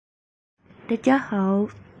大家好，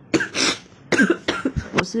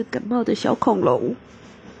我是感冒的小恐龙，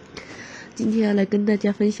今天要来跟大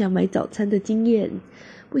家分享买早餐的经验。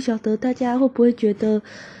不晓得大家会不会觉得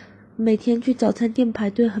每天去早餐店排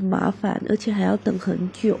队很麻烦，而且还要等很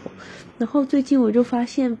久。然后最近我就发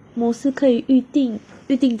现摩斯可以预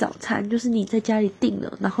定早餐，就是你在家里订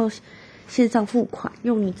了，然后线上付款，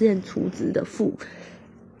用你之前储值的付，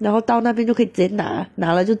然后到那边就可以直接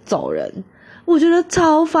拿了就走人。我觉得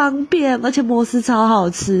超方便，而且摩斯超好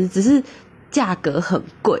吃，只是价格很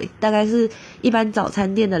贵，大概是一般早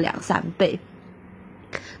餐店的2-3倍。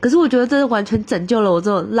可是我觉得这完全拯救了我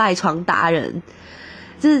这种赖床达人，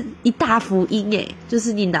这是一大福音耶！就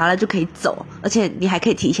是你拿了就可以走，而且你还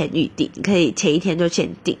可以提前预定，你可以前一天就先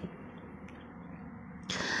订。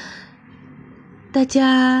大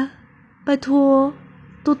家拜托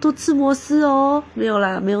多多吃摩斯哦，没有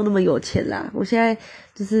啦，没有那么有钱啦。我现在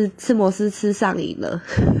就是吃摩斯吃上瘾了，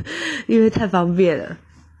因为太方便了，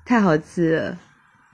太好吃了。